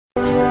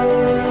Who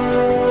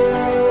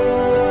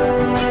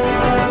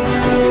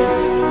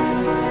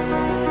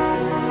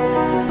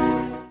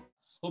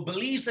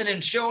believes and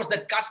ensures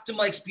that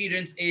customer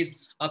experience is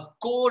a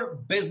core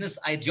business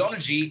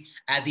ideology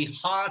at the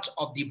heart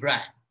of the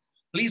brand.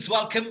 Please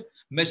welcome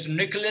Mr.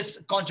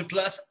 Nicholas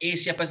Kontopoulos,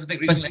 Asia Pacific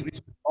Regional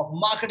of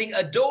Marketing,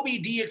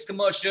 Adobe DX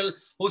Commercial,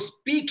 who's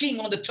speaking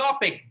on the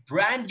topic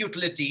brand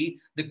utility,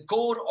 the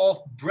core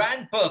of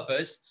brand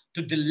purpose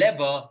to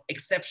deliver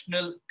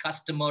exceptional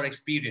customer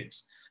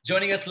experience.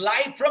 Joining us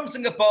live from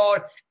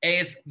Singapore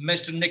is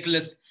Mr.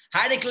 Nicholas.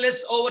 Hi,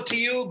 Nicholas. Over to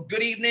you.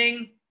 Good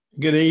evening.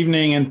 Good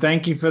evening, and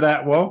thank you for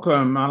that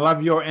welcome. I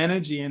love your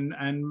energy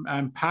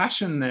and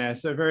passion there.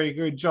 So very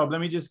good job. Let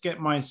me just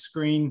get my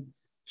screen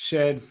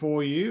shared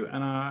for you,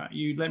 and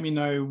you let me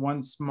know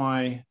once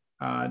my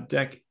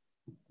deck.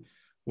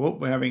 Well,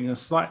 we're having a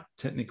slight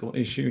technical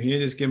issue here.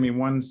 Just give me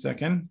 1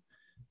 second.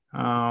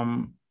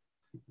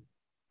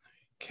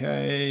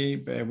 Okay,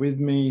 bear with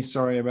me.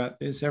 Sorry about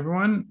this,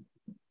 everyone.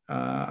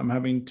 I'm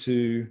having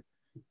to.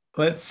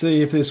 Let's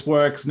see if this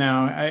works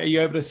now. Are you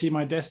able to see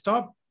my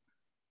desktop?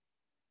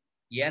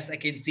 Yes, I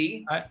can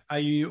see. Are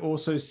you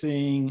also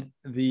seeing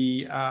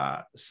the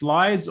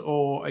slides,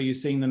 or are you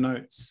seeing the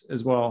notes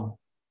as well?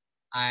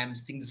 I'm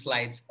seeing the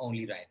slides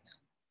only right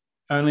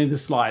now. Only the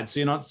slides. So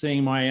you're not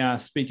seeing my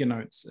speaker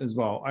notes as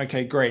well.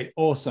 Okay, great.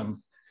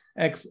 Awesome.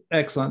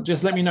 Excellent.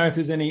 Just let me know if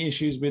there's any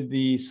issues with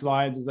the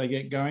slides as I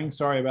get going.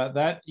 Sorry about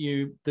that.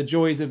 The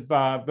joys of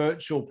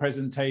virtual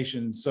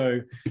presentations. So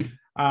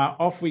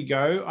off we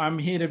go. I'm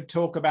here to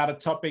talk about a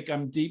topic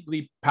I'm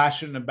deeply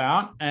passionate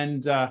about,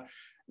 and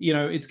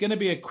it's going to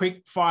be a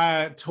quick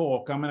fire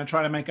talk. I'm going to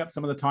try to make up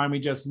some of the time we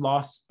just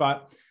lost.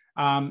 But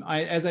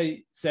as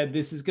I said,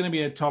 this is going to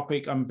be a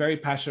topic I'm very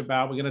passionate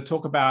about. We're going to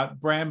talk about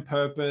brand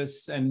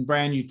purpose and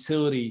brand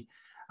utility.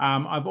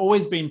 I've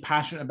always been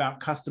passionate about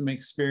customer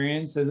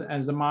experience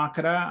as a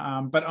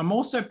marketer, but I'm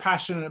also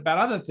passionate about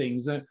other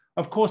things.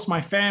 Of course,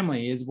 my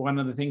family is one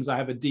of the things I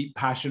have a deep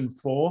passion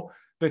for,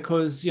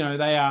 because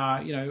they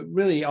are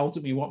really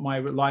ultimately what my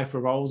life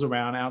revolves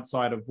around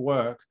outside of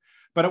work.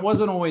 But it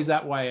wasn't always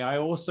that way. I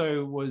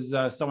also was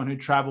someone who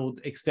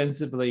traveled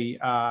extensively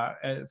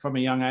from a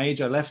young age.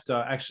 I left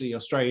actually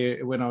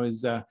Australia when I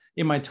was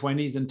in my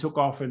 20s and took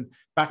off and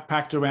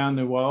backpacked around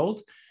the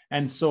world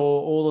and saw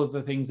all of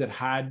the things it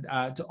had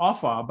to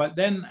offer. But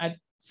then at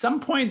some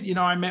point,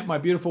 I met my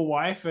beautiful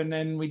wife, and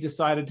then we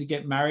decided to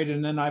get married,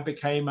 and then I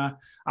became a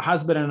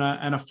husband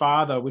and a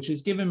father, which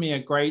has given me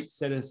a great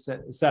set of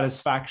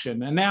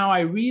satisfaction. And now I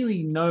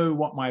really know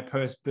what my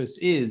purpose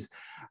is.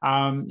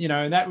 And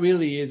that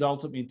really is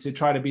ultimately to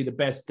try to be the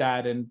best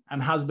dad and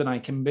husband I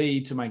can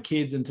be to my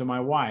kids and to my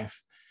wife.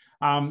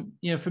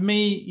 For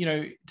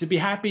me, to be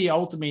happy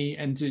ultimately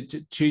and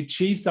to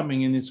achieve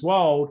something in this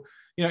world,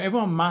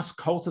 everyone must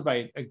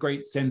cultivate a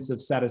great sense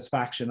of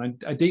satisfaction.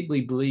 I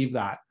deeply believe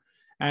that.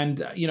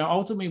 And,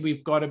 ultimately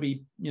we've got to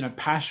be,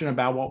 passionate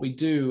about what we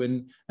do.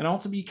 And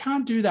ultimately you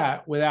can't do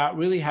that without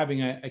really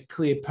having a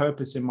clear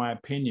purpose, in my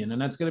opinion.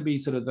 And that's going to be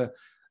sort of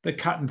the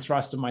cut and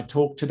thrust of my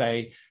talk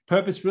today.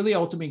 Purpose really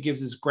ultimately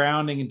gives us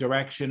grounding and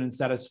direction and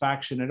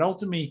satisfaction. It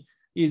ultimately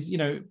is,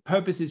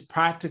 purpose is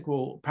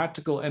practical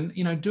and,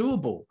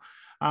 doable.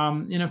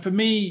 For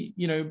me,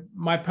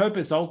 my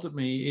purpose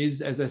ultimately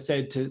is, as I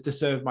said, to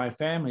serve my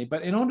family.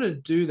 But in order to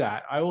do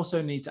that, I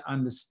also need to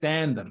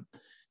understand them.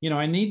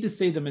 I need to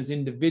see them as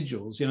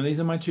individuals. These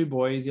are my two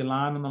boys,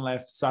 Ilan on the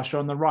left, Sasha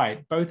on the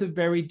right. Both are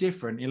very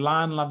different.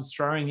 Ilan loves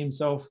throwing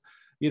himself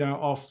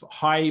off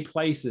high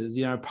places,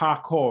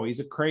 parkour.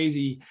 He's a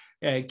crazy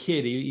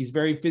kid. He's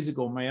very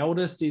physical. My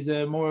eldest is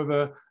more of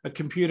a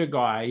computer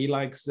guy. He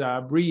likes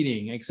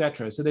reading,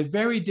 etc. So they're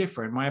very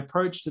different. My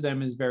approach to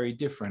them is very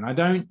different. I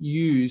don't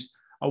use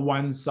a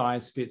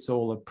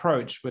one-size-fits-all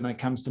approach when it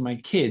comes to my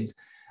kids.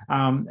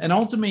 And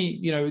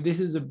ultimately, this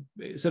is a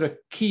sort of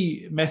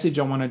key message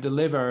I want to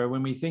deliver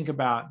when we think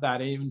about that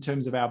in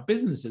terms of our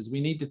businesses.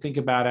 We need to think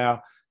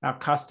about our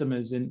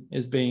customers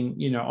as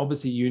being,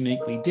 obviously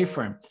uniquely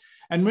different.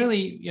 And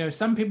really,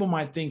 some people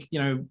might think,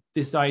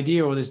 this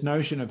idea or this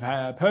notion of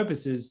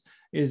purpose is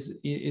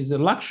a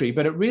luxury,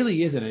 but it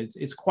really isn't.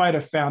 It's quite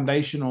a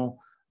foundational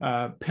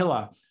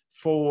pillar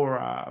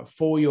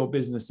for your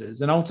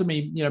businesses. And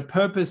ultimately,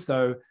 purpose,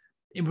 though,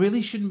 it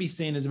really shouldn't be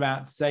seen as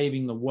about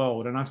saving the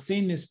world. And I've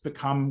seen this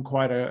become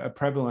quite a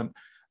prevalent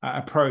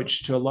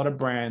approach to a lot of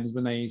brands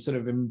when they sort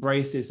of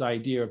embrace this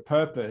idea of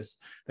purpose.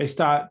 They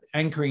start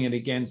anchoring it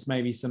against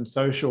maybe some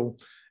social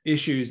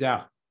issues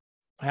out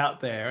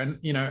there. And,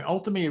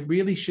 ultimately it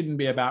really shouldn't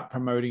be about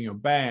promoting your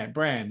brand.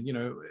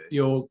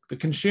 The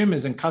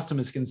consumers and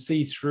customers can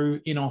see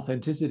through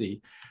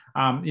inauthenticity.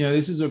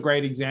 This is a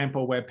great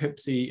example where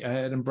Pepsi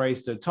had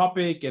embraced a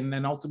topic and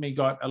then ultimately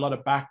got a lot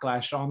of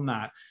backlash on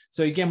that.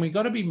 So again, we've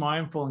got to be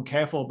mindful and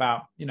careful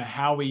about,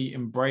 how we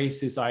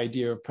embrace this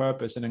idea of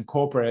purpose and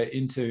incorporate it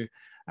into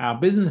our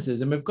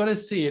businesses. And we've got to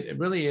see it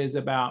really is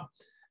about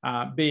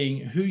being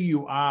who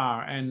you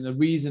are and the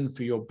reason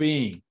for your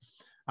being.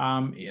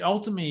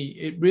 ultimately,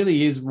 it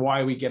really is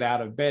why we get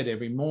out of bed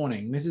every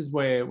morning. This is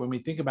where, when we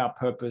think about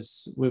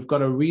purpose, we've got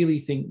to really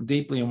think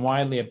deeply and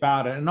widely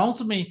about it. And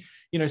ultimately,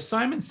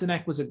 Simon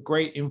Sinek was a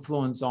great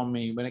influence on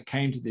me when it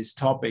came to this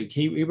topic.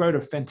 He wrote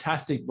a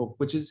fantastic book,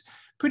 which is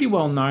pretty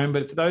well known,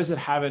 but for those that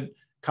haven't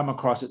come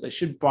across it, they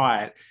should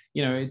buy it.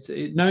 It's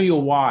Know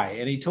Your Why.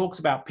 And he talks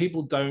about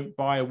people don't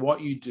buy what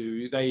you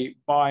do, they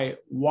buy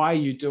why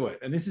you do it.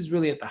 And this is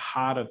really at the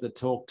heart of the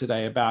talk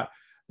today about,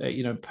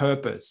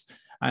 purpose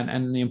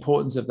and the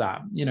importance of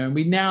that.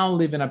 We now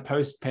live in a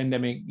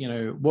post-pandemic,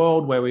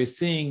 world where we're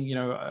seeing,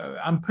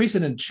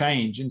 unprecedented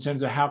change in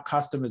terms of how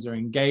customers are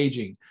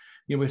engaging.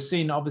 We've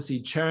seen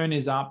obviously churn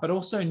is up, but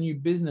also new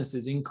business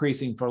is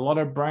increasing for a lot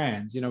of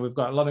brands. We've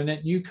got a lot of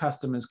net new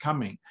customers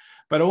coming,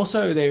 but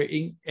also their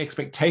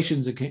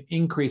expectations are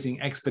increasing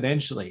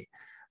exponentially.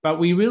 But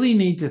we really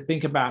need to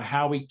think about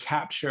how we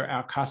capture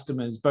our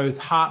customers, both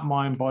heart,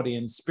 mind, body,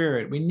 and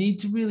spirit. We need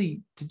to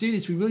do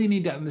this, we really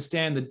need to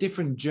understand the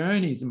different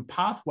journeys and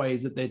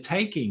pathways that they're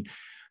taking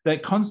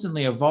that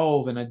constantly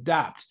evolve and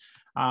adapt.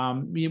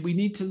 We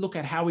need to look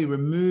at how we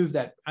remove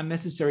that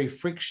unnecessary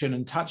friction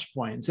and touch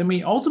points. And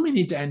we ultimately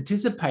need to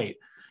anticipate,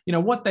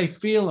 what they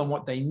feel and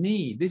what they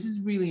need. This is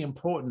really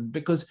important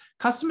because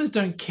customers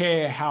don't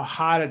care how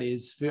hard it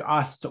is for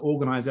us to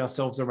organize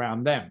ourselves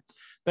around them.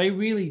 They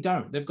really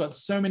don't. They've got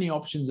so many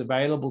options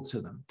available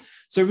to them.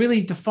 So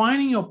really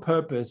defining your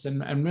purpose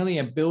and really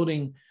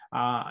building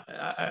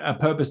a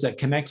purpose that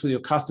connects with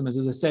your customers,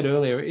 as I said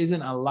earlier,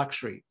 isn't a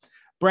luxury.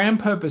 Brand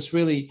purpose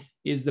really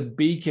is the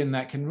beacon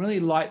that can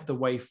really light the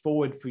way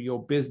forward for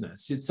your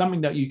business. It's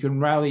something that you can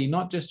rally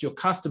not just your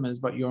customers,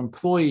 but your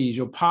employees,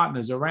 your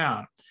partners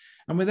around.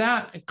 And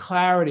without a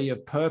clarity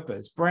of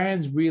purpose,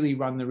 brands really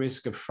run the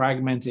risk of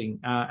fragmenting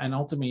and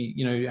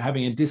ultimately,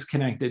 having a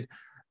disconnected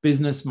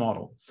business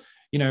model.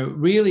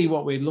 Really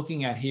what we're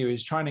looking at here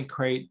is trying to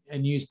create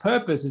and use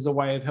purpose as a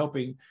way of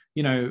helping,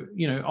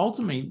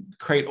 ultimately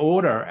create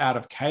order out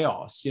of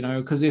chaos,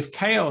 because if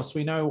chaos,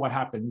 we know what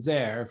happens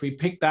there. If we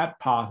pick that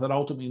path, it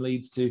ultimately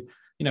leads to,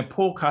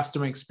 poor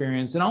customer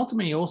experience and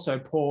ultimately also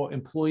poor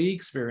employee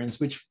experience,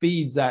 which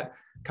feeds that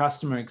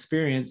customer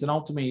experience. And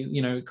ultimately,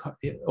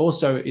 it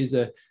also is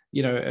a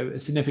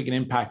significant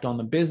impact on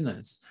the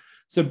business.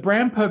 So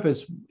brand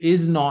purpose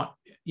is not,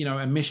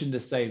 a mission to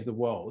save the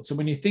world. So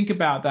when you think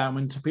about that,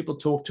 when people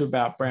talk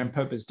about brand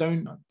purpose,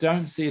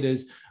 don't see it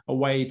as a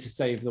way to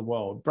save the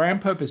world. Brand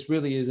purpose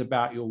really is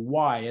about your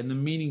why and the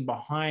meaning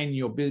behind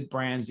your big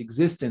brand's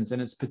existence and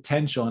its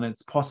potential and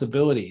its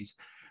possibilities.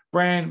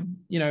 Brand,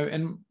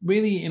 and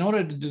really in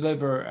order to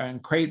deliver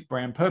and create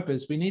brand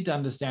purpose, we need to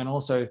understand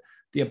also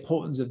the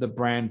importance of the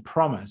brand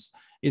promise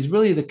is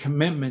really the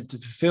commitment to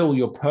fulfill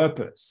your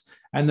purpose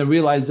and the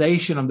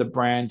realization of the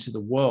brand to the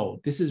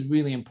world. This is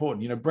really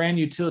important. Brand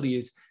utility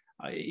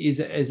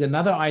is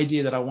another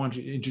idea that I want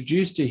to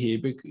introduce to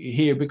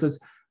here because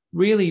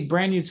really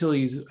brand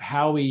utility is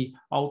how we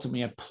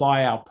ultimately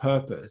apply our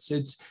purpose.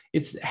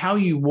 It's how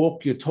you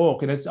walk your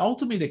talk, and it's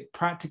ultimately the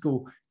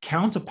practical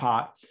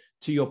counterpart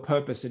to your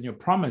purpose and your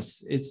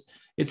promise.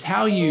 It's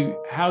how you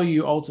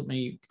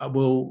ultimately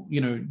will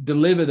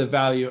deliver the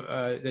value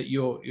that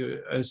you're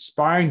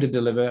aspiring to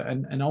deliver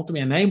and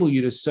ultimately enable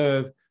you to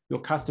serve your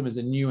customers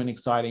in new and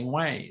exciting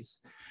ways.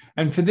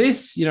 And for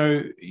this,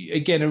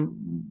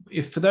 again,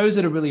 if for those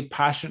that are really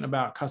passionate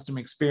about customer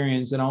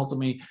experience and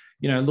ultimately,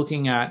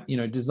 looking at,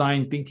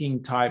 design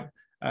thinking type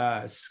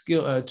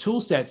skill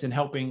tool sets and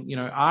helping,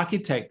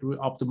 architect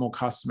optimal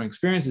customer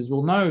experiences,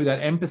 will know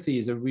that empathy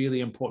is a really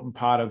important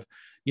part of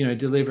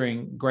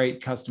delivering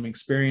great customer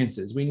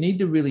experiences. We need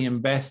to really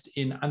invest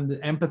in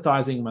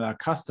empathizing with our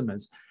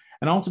customers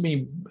and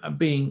ultimately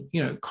being,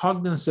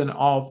 cognizant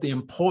of the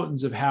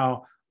importance of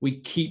how we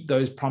keep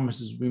those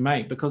promises we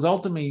make, because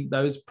ultimately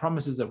those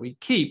promises that we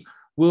keep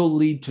will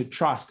lead to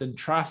trust, and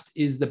trust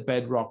is the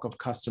bedrock of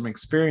customer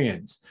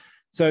experience.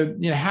 So,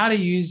 how to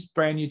use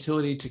brand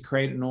utility to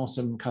create an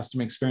awesome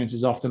customer experience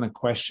is often a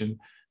question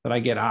that I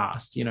get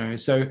asked,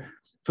 So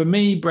for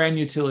me, brand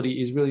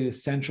utility is really the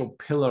central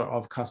pillar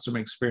of customer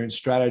experience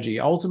strategy.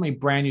 Ultimately,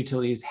 brand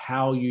utility is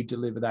how you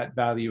deliver that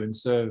value and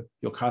serve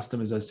your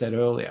customers, as I said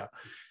earlier.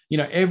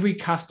 Every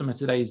customer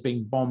today is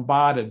being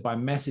bombarded by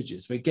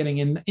messages. We're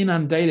getting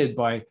inundated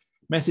by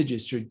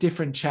messages through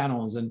different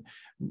channels. And,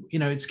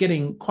 it's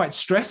getting quite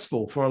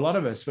stressful for a lot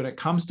of us when it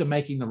comes to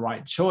making the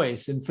right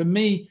choice. And for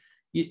me,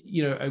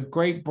 a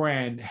great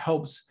brand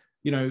helps,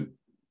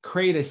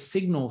 create a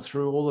signal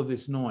through all of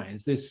this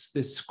noise. This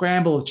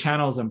scramble of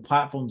channels and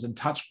platforms and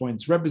touch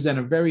points represent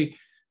a very,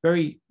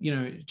 very,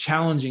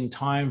 challenging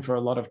time for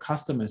a lot of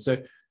customers.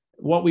 So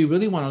what we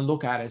really want to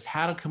look at is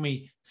how can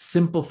we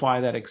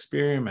simplify that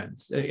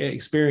experience.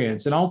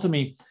 And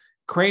ultimately,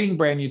 creating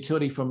brand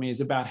utility for me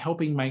is about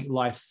helping make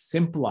life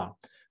simpler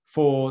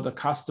for the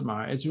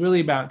customer. It's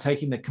really about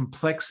taking the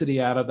complexity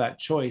out of that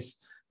choice,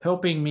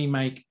 helping me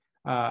make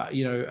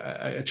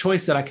a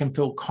choice that I can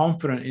feel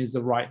confident is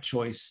the right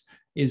choice,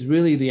 is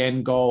really the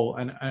end goal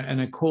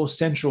and a core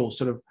central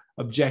sort of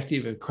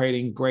objective of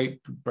creating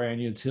great brand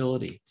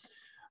utility.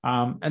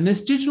 And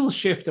this digital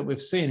shift that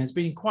we've seen has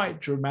been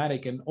quite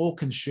dramatic and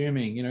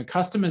all-consuming. You know,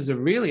 customers are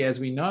really, as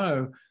we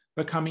know,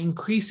 become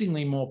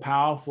increasingly more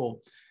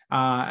powerful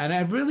and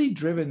have really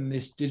driven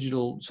this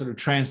digital sort of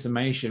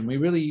transformation. We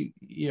really,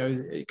 you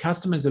know,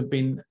 consumers have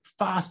been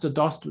fast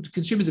adopters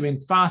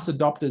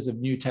of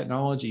new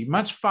technology,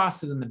 much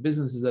faster than the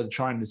businesses that are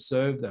trying to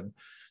serve them.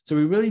 So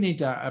we really need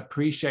to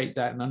appreciate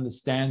that and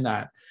understand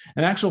that.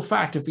 In actual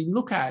fact, if we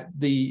look at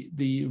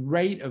the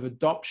rate of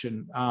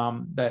adoption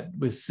that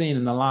we've seen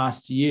in the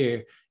last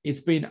year, it's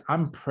been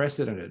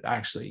unprecedented,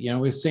 actually. You know,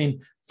 we've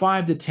seen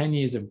 5 to 10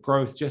 years of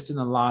growth just in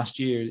the last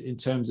year in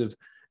terms of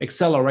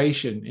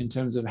acceleration, in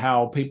terms of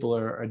how people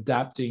are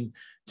adapting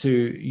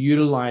to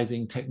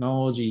utilizing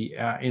technology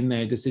in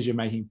their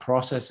decision-making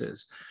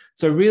processes.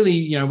 So really,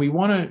 you know, we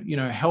want to, you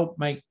know, help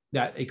make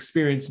that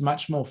experience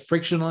much more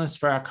frictionless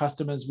for our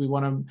customers. We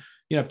want to,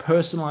 you know,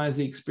 personalize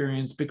the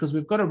experience, because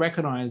we've got to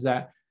recognize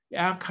that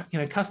our, you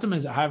know,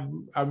 customers are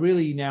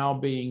really now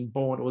being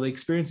born, or the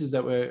experiences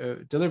that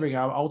we're delivering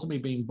are ultimately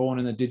being born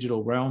in the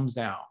digital realms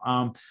now.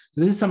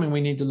 So this is something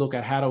we need to look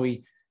at. How do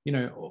we, you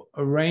know,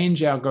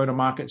 arrange our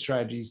go-to-market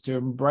strategies to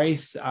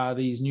embrace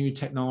these new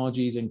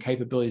technologies and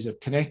capabilities of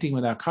connecting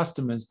with our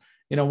customers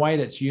in a way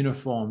that's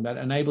uniform, that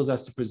enables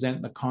us to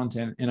present the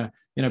content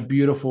in a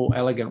beautiful,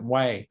 elegant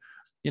way.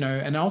 You know,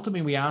 and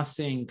ultimately we are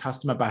seeing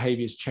customer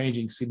behaviors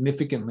changing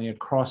significantly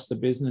across the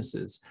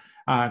businesses,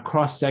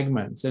 across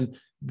segments. And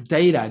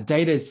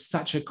data is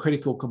such a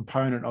critical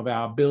component of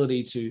our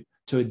ability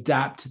to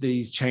adapt to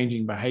these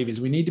changing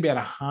behaviors. We need to be able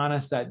to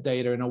harness that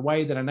data in a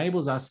way that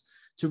enables us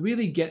to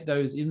really get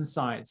those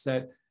insights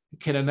that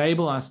can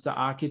enable us to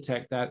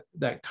architect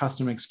that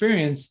customer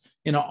experience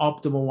in an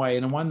optimal way,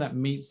 and one that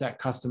meets that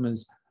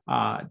customer's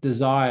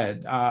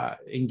desired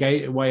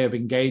way of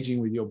engaging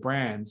with your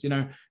brands. You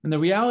know, and the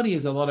reality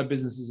is a lot of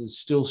businesses are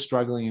still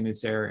struggling in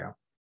this area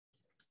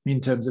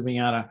in terms of being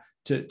able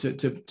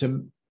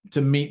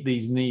to meet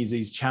these needs,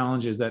 these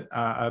challenges that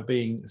are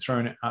being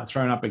thrown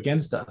up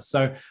against us.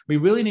 So we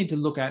really need to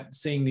look at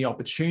seeing the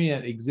opportunity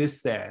that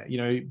exists there, you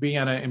know, being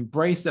able to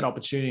embrace that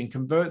opportunity and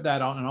convert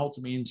that on and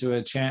ultimately into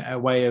a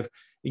way of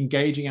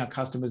engaging our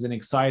customers in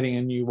exciting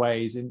and new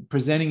ways, and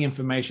presenting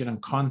information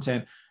and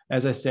content,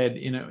 as I said,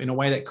 in a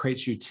way that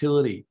creates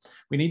utility.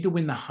 We need to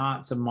win the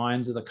hearts and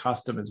minds of the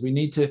customers. We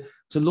need to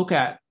look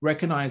at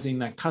recognizing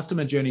that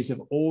customer journeys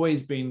have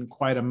always been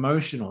quite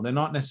emotional. They're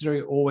not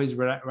necessarily always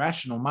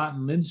rational.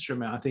 Martin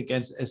Lindstrom, I think,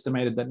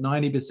 estimated that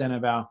 90%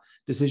 of our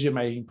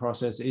decision-making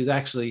process is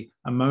actually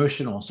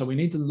emotional. So we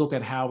need to look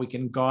at how we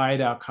can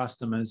guide our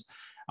customers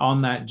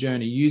on that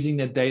journey, using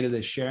the data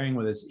they're sharing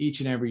with us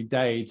each and every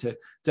day to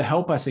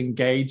help us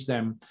engage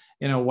them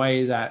in a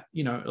way that,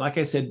 you know, like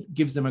I said,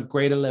 gives them a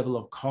greater level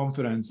of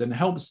confidence and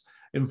helps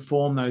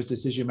inform those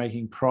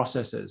decision-making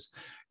processes.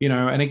 You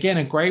know, and again,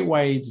 a great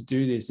way to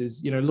do this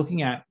is, you know,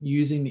 looking at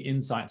using the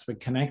insights we're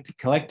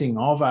collecting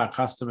of our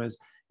customers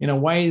in a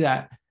way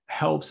that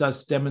helps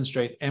us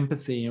demonstrate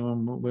empathy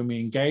when we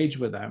engage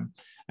with them,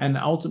 and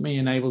ultimately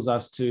enables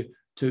us to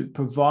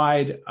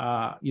provide,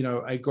 you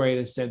know, a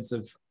greater sense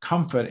of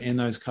comfort in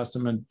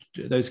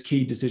those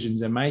key decisions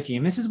they're making.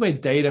 And this is where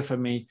data, for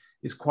me,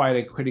 is quite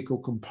a critical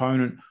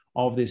component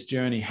of this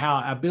journey. How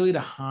our ability to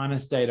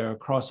harness data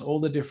across all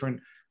the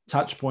different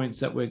touch points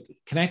that we're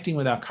connecting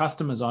with our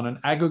customers on, and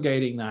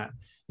aggregating that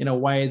in a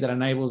way that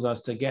enables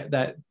us to get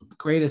that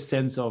greater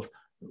sense of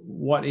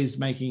what is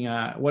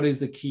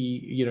the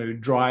key, you know,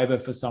 driver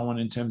for someone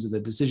in terms of the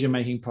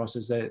decision-making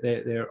process that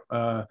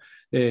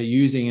they're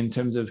using in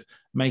terms of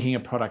making a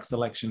product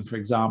selection, for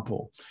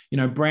example. You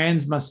know,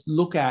 brands must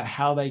look at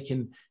how they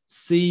can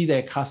see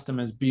their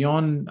customers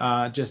beyond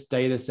just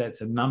data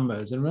sets and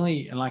numbers. And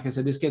really, and like I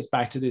said, this gets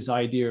back to this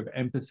idea of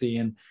empathy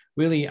and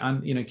really,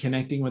 you know,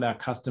 connecting with our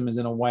customers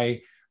in a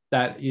way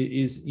that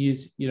is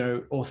you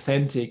know,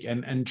 authentic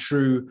and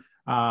true,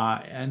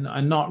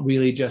 and not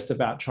really just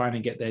about trying to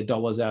get their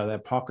dollars out of their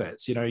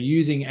pockets. You know,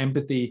 using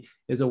empathy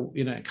is a,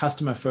 you know,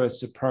 customer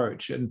first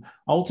approach, and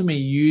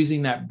ultimately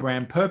using that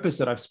brand purpose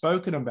that I've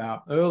spoken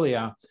about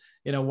earlier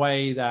in a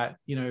way that,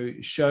 you know,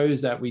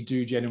 shows that we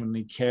do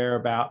genuinely care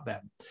about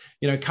them.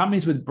 You know,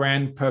 companies with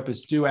brand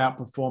purpose do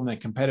outperform their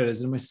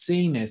competitors, and we're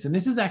seeing this. And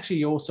this is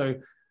actually also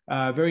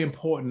very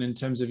important in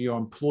terms of your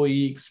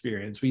employee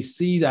experience. We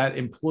see that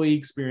employee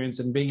experience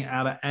and being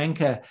able to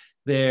anchor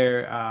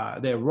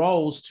their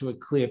roles to a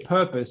clear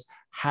purpose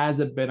has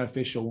a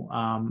beneficial,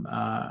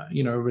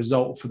 you know,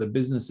 result for the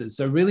businesses.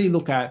 So really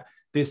look at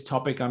this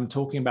topic I'm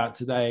talking about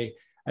today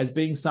as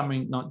being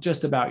something not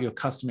just about your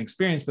customer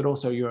experience, but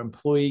also your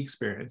employee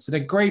experience. And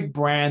a great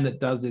brand that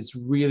does this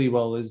really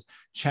well is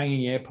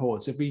Changi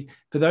Airports.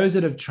 For those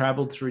that have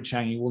traveled through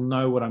Changi will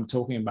know what I'm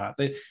talking about.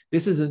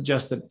 This isn't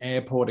just an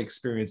airport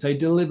experience. They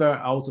deliver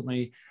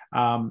ultimately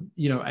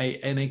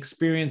an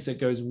experience that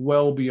goes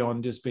well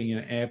beyond just being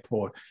an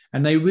airport.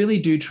 And they really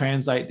do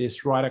translate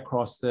this right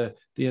across the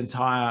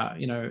entire,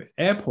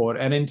 airport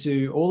and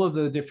into all of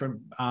the different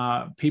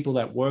people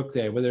that work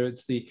there, whether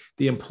it's the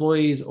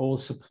employees or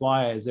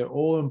suppliers. They're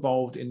all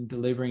involved in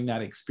delivering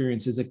that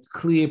experience. There's a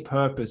clear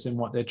purpose in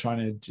what they're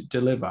trying to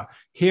deliver.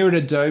 Here at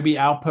Adobe,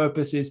 our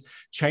purpose is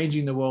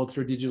changing the world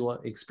through digital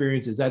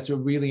experiences. That's a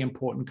really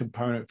important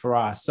component for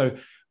us. So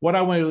what I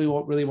really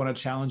want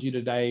to challenge you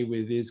today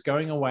with is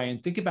going away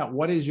and think about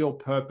what is your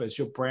purpose,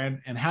 your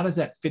brand, and how does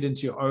that fit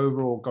into your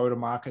overall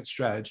go-to-market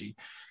strategy.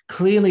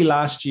 Clearly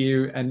last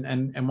year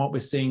and what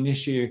we're seeing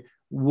this year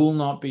will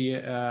not be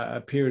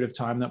a period of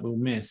time that we'll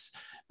miss.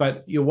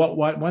 But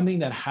one thing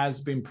that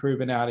has been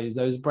proven out is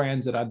those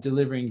brands that are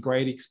delivering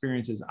great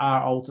experiences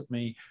are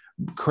ultimately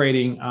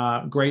creating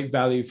great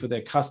value for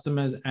their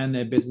customers and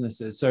their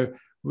businesses. So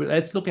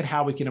let's look at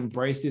how we can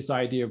embrace this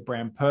idea of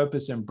brand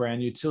purpose and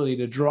brand utility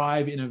to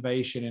drive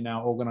innovation in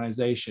our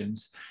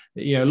organizations.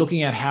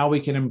 Looking at how we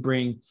can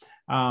bring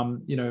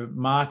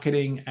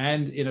marketing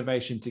and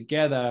innovation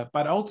together,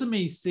 but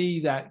ultimately see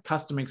that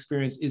customer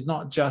experience is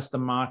not just a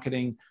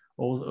marketing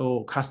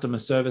or customer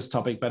service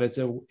topic, but it's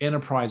an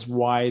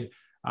enterprise-wide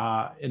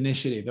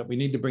initiative that we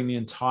need to bring the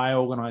entire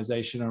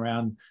organization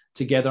around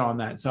together on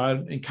that. So I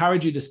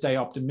encourage you to stay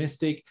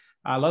optimistic.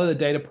 A lot of the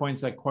data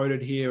points I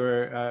quoted here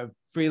are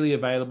freely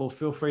available.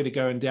 Feel free to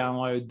go and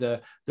download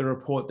the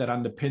report that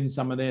underpins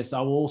some of this.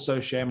 I will also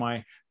share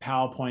my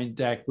PowerPoint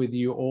deck with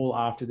you all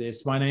after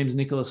this. My name is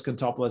Nicholas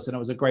Kontopoulos, and it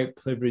was a great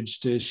privilege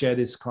to share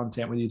this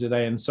content with you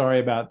today. And sorry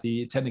about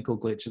the technical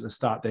glitch at the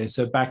start there.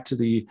 So back to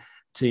the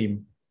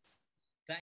team.